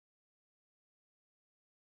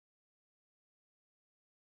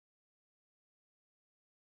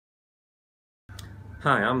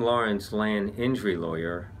Hi, I'm Lawrence, land injury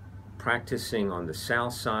lawyer, practicing on the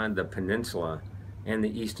south side of the peninsula and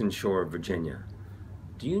the eastern shore of Virginia.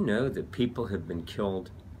 Do you know that people have been killed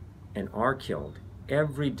and are killed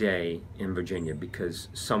every day in Virginia because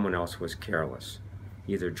someone else was careless,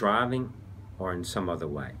 either driving or in some other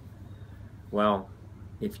way? Well,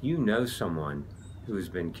 if you know someone who has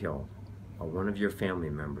been killed, or one of your family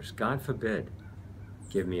members, God forbid,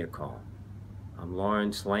 give me a call. I'm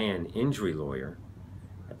Lawrence, land injury lawyer,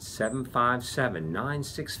 at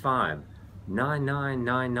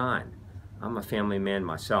 757-965-9999. I'm a family man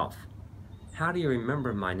myself. How do you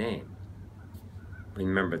remember my name?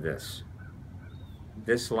 Remember this.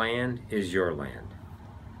 This land is your land.